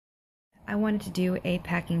I wanted to do a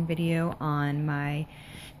packing video on my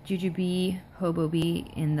JuJuBe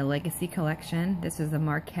Hobobe in the Legacy collection. This is a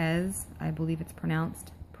Marquess, I believe it's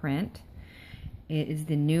pronounced, print. It is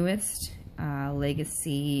the newest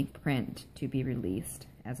Legacy print to be released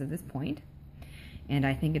as of this point. And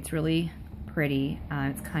I think it's really pretty.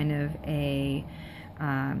 It's kind of a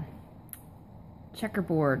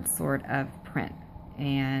checkerboard sort of print.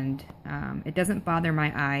 And it doesn't bother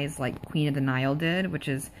my eyes like Queen of the Nile did, which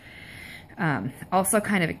is also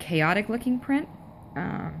kind of a chaotic looking print,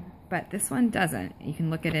 but this one doesn't. You can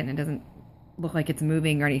look at it and it doesn't look like it's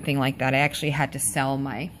moving or anything like that. I actually had to sell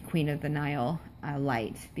my Queen of the Nile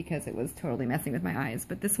light because it was totally messing with my eyes.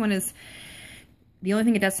 But this one is, the only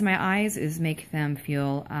thing it does to my eyes is make them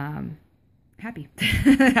feel happy.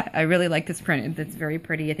 I really like this print. It's very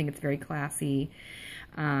pretty. I think it's very classy.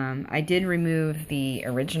 I did remove the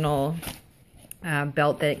original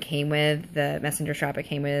belt that it came with, the messenger strap it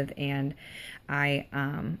came with, and I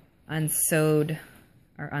unsewed,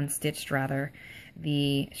 or unstitched rather,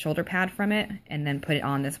 the shoulder pad from it and then put it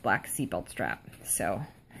on this black seatbelt strap. So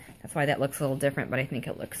that's why that looks a little different, but I think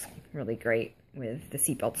it looks really great with the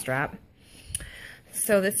seatbelt strap.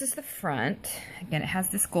 So this is the front. Again, it has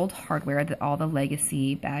this gold hardware that all the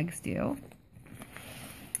Legacy bags do.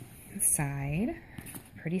 Side,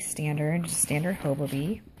 pretty standard, standard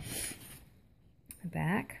Hobobe.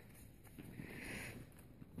 Back,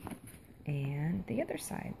 and the other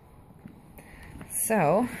side.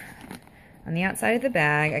 So on the outside of the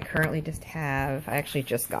bag, I currently just have, I actually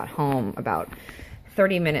just got home about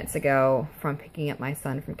 30 minutes ago from picking up my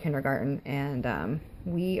son from kindergarten, and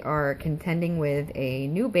we are contending with a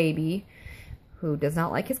new baby who does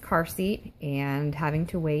not like his car seat and having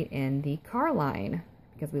to wait in the car line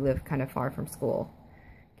because we live kind of far from school.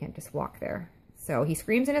 Can't just walk there. So he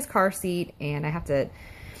screams in his car seat, and I have to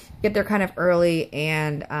get there kind of early,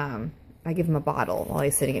 and I give him a bottle while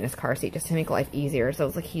he's sitting in his car seat just to make life easier. So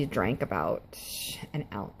it's like he drank about an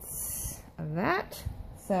ounce of that.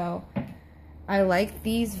 So I like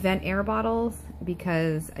these vent air bottles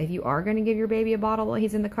because if you are going to give your baby a bottle while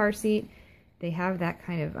he's in the car seat, they have that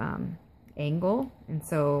kind of angle, and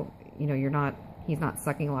so you know he's not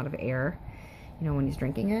sucking a lot of air, when he's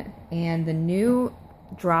drinking it. And the new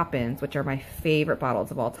drop-ins, which are my favorite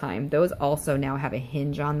bottles of all time, those also now have a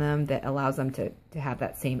hinge on them that allows them to have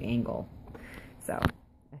that same angle. So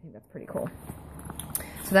I think that's pretty cool.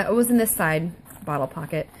 So that was in this side bottle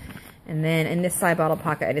pocket, and then in this side bottle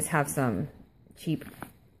pocket I just have some cheap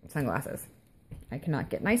sunglasses. I cannot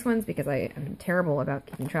get nice ones because I am terrible about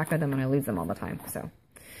keeping track of them and I lose them all the time. So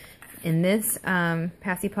in this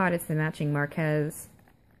passy pod, it's the matching Marquess,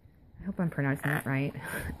 I hope I'm pronouncing that right,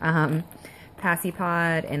 passy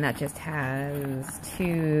pod, and that just has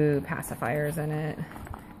 2 pacifiers in it.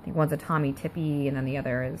 I think one's a Tommy Tippy and then the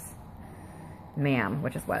other is Ma'am,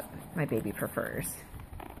 which is what my baby prefers.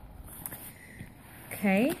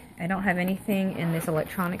 Okay, I don't have anything in this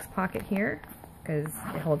electronics pocket here because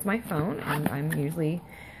it holds my phone, and I'm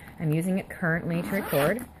using it currently to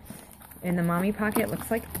record. In the mommy pocket, it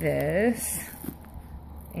looks like this,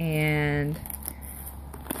 and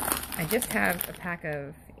I just have a pack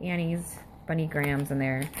of Annie's Bunny Grahams in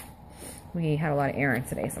there. We had a lot of errands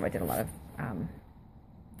today, so I did a lot of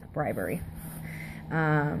bribery.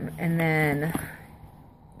 And then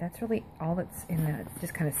that's really all that's in that. It's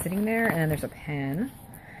just kind of sitting there, and then there's a pen.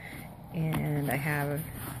 And I have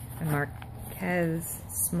a Marquess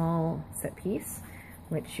small set piece,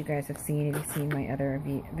 which you guys have seen if you've seen my other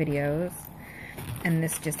videos. And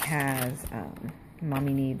this just has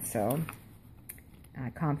mommy needs, so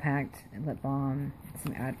compact, lip balm,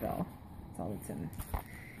 some Advil. That's all that's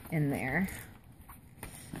in there.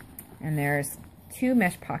 And there's 2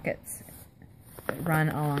 mesh pockets that run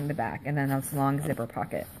along the back, and then this long zipper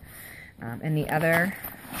pocket. And the other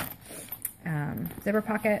zipper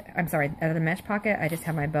pocket, I'm sorry, other mesh pocket, I just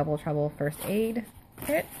have my Bubble Trouble first aid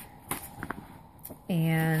kit.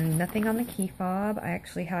 And nothing on the key fob. I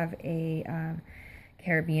actually have a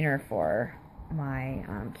carabiner for my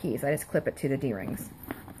keys. I just clip it to the D-rings.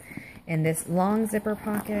 In this long zipper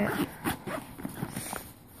pocket,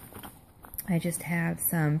 I just have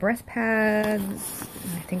some breast pads,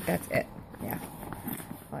 and I think that's it. Yeah,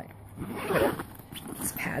 I put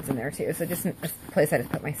some pads in there too. So just a place I just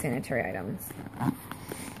put my sanitary items.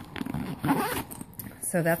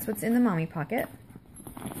 So that's what's in the mommy pocket.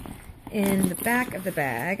 In the back of the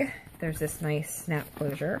bag, there's this nice snap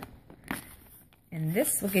closure. And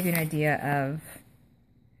this will give you an idea of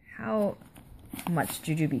how much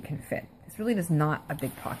JuJuBe can fit. This really is not a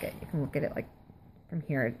big pocket. You can look at it like from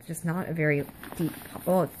here. It's just not a very deep,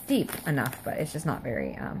 well, it's deep enough, but it's just not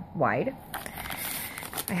very wide.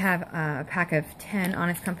 I have a pack of 10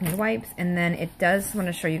 Honest Company wipes, and then it does, I want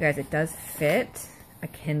to show you guys, it does fit a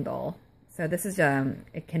Kindle. So this is a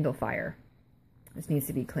Kindle Fire. This needs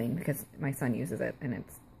to be cleaned because my son uses it, and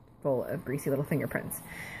it's full of greasy little fingerprints.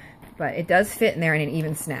 But it does fit in there, and it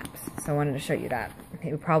even snaps. So I wanted to show you that.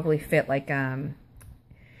 It would probably fit like, you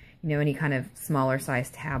know, any kind of smaller size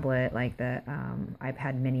tablet, like the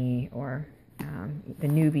iPad mini or the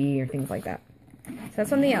Newbie or things like that. So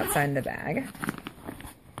that's on the outside of the bag.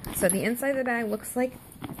 So the inside of the bag looks like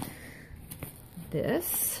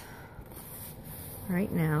this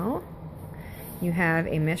right now. You have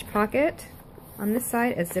a mesh pocket on this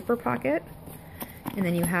side, a zipper pocket, and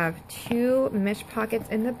then you have 2 mesh pockets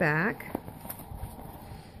in the back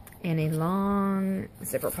and a long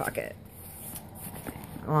zipper pocket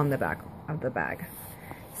along the back of the bag.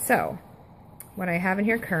 So what I have in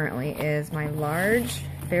here currently is my large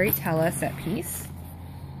Fairytella set piece.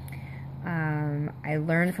 I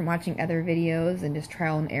learned from watching other videos and just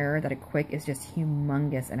trial and error that a quick is just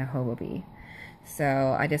humongous in a Hobobe.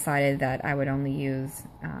 So I decided that I would only use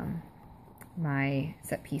my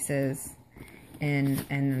set pieces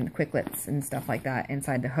and quicklets and stuff like that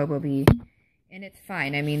inside the Hobobe, and it's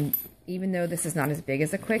fine. I mean, even though this is not as big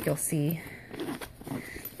as a quick, you'll see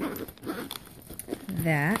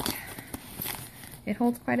that it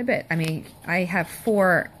holds quite a bit. I mean, I have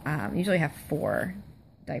 4, usually have 4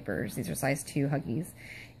 diapers. These are size 2 Huggies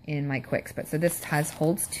in my quicks, but so this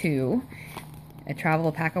holds 2, a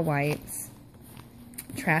travel pack of wipes,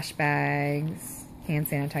 trash bags, hand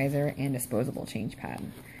sanitizer, and disposable change pad.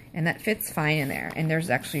 And that fits fine in there, and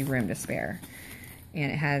there's actually room to spare.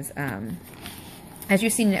 And it has, as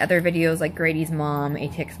you've seen in other videos like Grady's mom,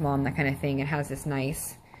 ATIC's mom, that kind of thing, it has this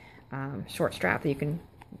nice short strap that you can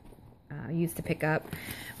use to pick up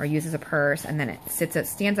or use as a purse, and then it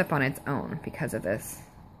stands up on its own because of this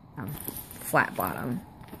flat bottom.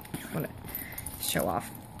 I want to show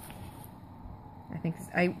off.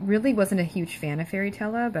 I really wasn't a huge fan of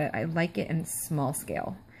Fairytella, but I like it in small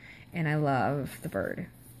scale, and I love the bird.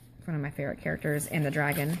 It's one of my favorite characters, and the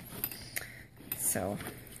dragon. So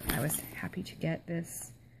I was happy to get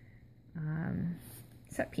this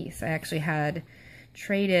set piece. I actually had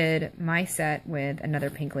traded my set with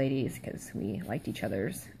another Pink Lady's because we liked each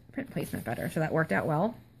other's print placement better, so that worked out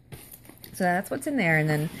well. So that's what's in there, and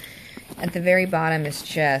then at the very bottom is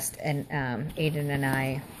just an Aiden and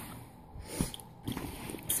I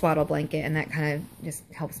swaddle blanket, and that kind of just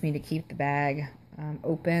helps me to keep the bag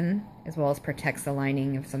open, as well as protects the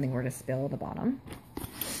lining if something were to spill at the bottom.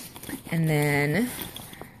 And then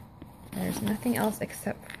there's nothing else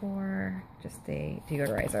except for just a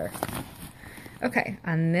deodorizer. Okay,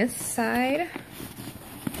 on this side,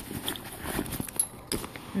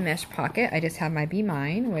 mesh pocket, I just have my Be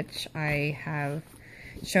Mine, which I have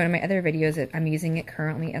shown in my other videos that I'm using it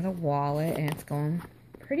currently as a wallet, and it's going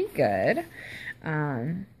pretty good.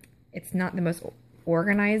 It's not the most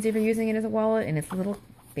organized if you're using it as a wallet, and it's a little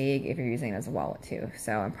big if you're using it as a wallet too.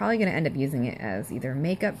 So I'm probably going to end up using it as either a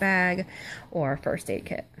makeup bag or a first aid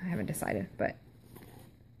kit. I haven't decided, but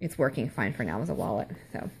it's working fine for now as a wallet.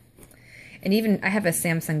 So, and even I have a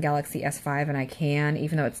Samsung Galaxy S5, and I can,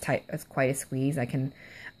 even though it's tight, it's quite a squeeze, I can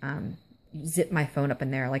zip my phone up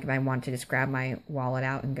in there, like if I want to just grab my wallet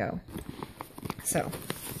out and go. So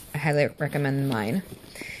I highly recommend mine.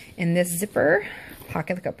 And this zipper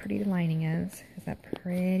pocket, look how pretty the lining is. It's that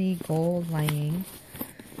pretty gold lining.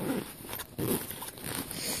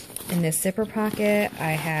 In this zipper pocket,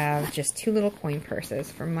 I have just 2 little coin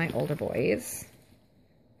purses from my older boys,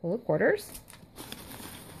 full of quarters.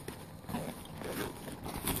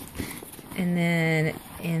 And then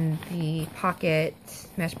in the pocket,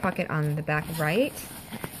 mesh pocket on the back right,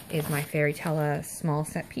 is my Fairytella small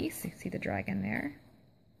set piece. You see the dragon there.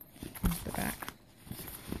 There's the back.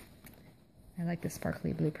 I like this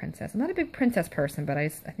sparkly blue princess. I'm not a big princess person, but I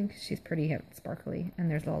think she's pretty sparkly. And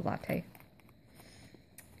there's a little latte.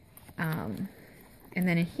 And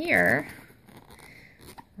then in here,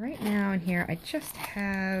 right now in here, I just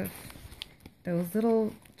have those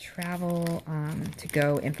little travel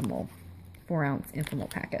to-go Infamal, 4-ounce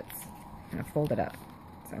Infamal packets. Kind of folded up.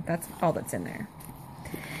 So that's all that's in there.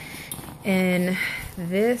 In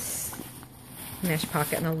this mesh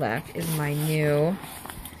pocket on the left is my new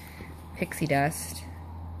Pixie Dust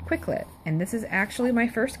Quicklet, and this is actually my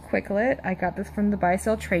first Quicklet. I got this from the buy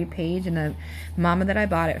sell trade page, and the mama that I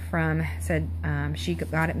bought it from said she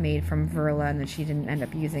got it made from Verla, and then she didn't end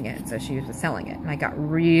up using it, so she was selling it, and I got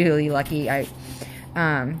really lucky.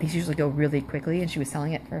 These usually go really quickly, and she was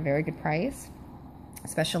selling it for a very good price,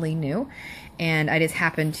 especially new, and I just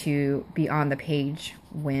happened to be on the page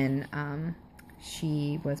when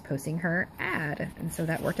she was posting her ad. And so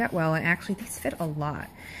that worked out well. And actually these fit a lot.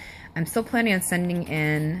 I'm still planning on sending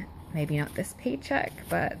in, maybe not this paycheck,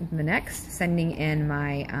 but the next, sending in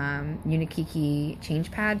my Unikiki change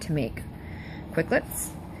pad to make quicklets,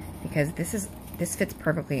 because this fits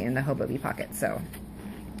perfectly in the Hobobe pocket. So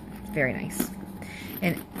very nice.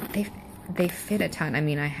 And they fit a ton. I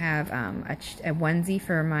mean, I have a onesie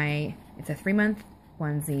for my, it's a 3-month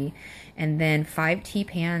onesie, and then 5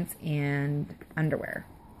 T-pants and underwear.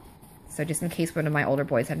 So just in case one of my older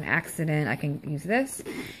boys had an accident, I can use this,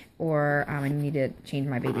 or I need to change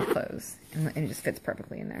my baby's clothes, and it just fits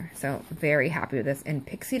perfectly in there. So very happy with this. And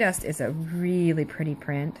Pixie Dust is a really pretty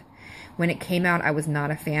print. When it came out, I was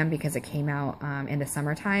not a fan because it came out in the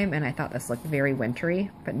summertime, and I thought this looked very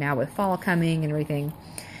wintry. But now with fall coming and everything,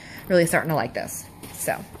 really starting to like this.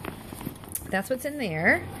 So that's what's in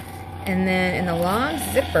there. And then in the long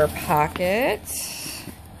zipper pocket,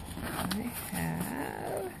 I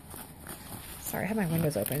have, sorry, I have my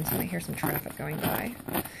windows open, so I hear some traffic going by.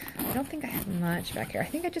 I don't think I have much back here. I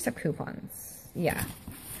think I just have coupons. Yeah.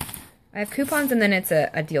 I have coupons, and then it's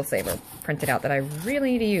a deal saver printed out that I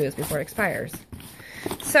really need to use before it expires.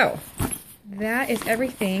 So that is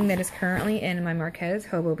everything that is currently in my Marquess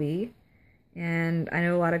Hobobe. And I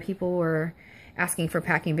know a lot of people were asking for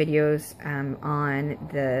packing videos on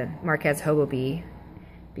the Marquess Hobobe,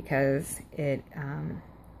 because it's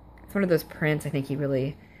one of those prints I think you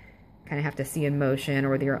really kind of have to see in motion or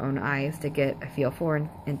with your own eyes to get a feel for,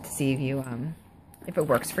 and to see if it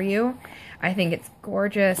works for you. I think it's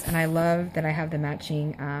gorgeous, and I love that I have the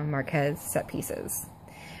matching Marquess set pieces.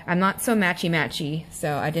 I'm not so matchy-matchy,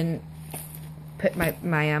 so I didn't put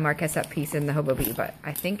my Marquess set piece in the Hobobe, but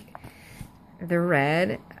I think the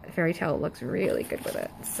red fairy tale looks really good with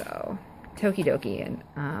it. So Tokidoki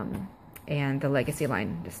and the Legacy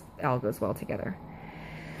line just all goes well together.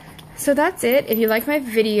 So that's it. If you like my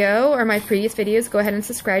video or my previous videos, go ahead and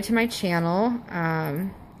subscribe to my channel.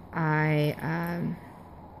 I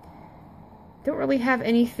don't really have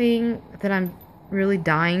anything that I'm really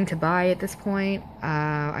dying to buy at this point.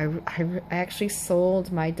 I actually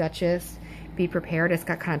sold my Duchess Be Prepared. It's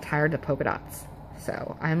got kind of tired of polka dots.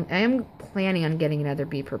 So I am planning on getting another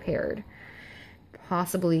Be Prepared,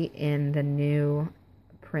 possibly in the new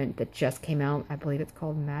print that just came out. I believe it's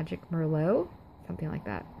called Magic Merlot, something like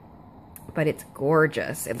that. But it's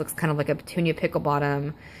gorgeous. It looks kind of like a Petunia Pickle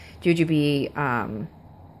Bottom JuJuBe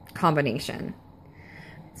combination.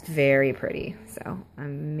 It's very pretty. So I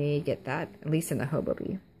may get that, at least in the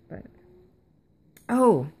Hobobe. But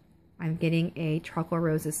oh, I'm getting a Charcoal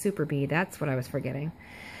Roses Super Bee. That's what I was forgetting.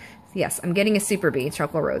 Yes, I'm getting a Super Bee,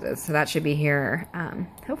 Charcoal Roses, so that should be here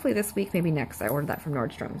hopefully this week, maybe next. I ordered that from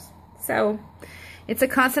Nordstrom's. So it's a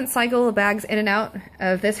constant cycle of bags in and out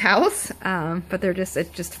of this house, but it's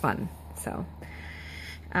just fun. So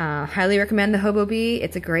highly recommend the Hobobe.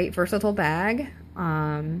 It's a great versatile bag.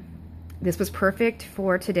 This was perfect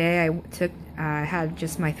for today. I had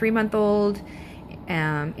just my 3-month-old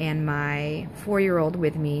and my 4-year-old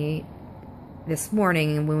with me this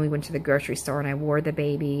morning when we went to the grocery store, and I wore the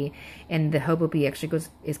baby, and the Hobobe actually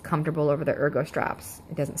is comfortable over the ergo straps.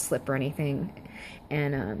 It doesn't slip or anything,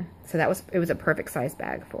 and so it was a perfect size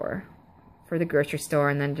bag for the grocery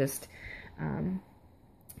store, and then just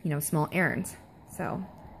small errands. So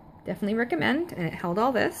definitely recommend, and it held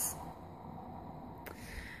all this.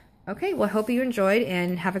 Okay, well, I hope you enjoyed,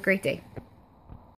 and have a great day.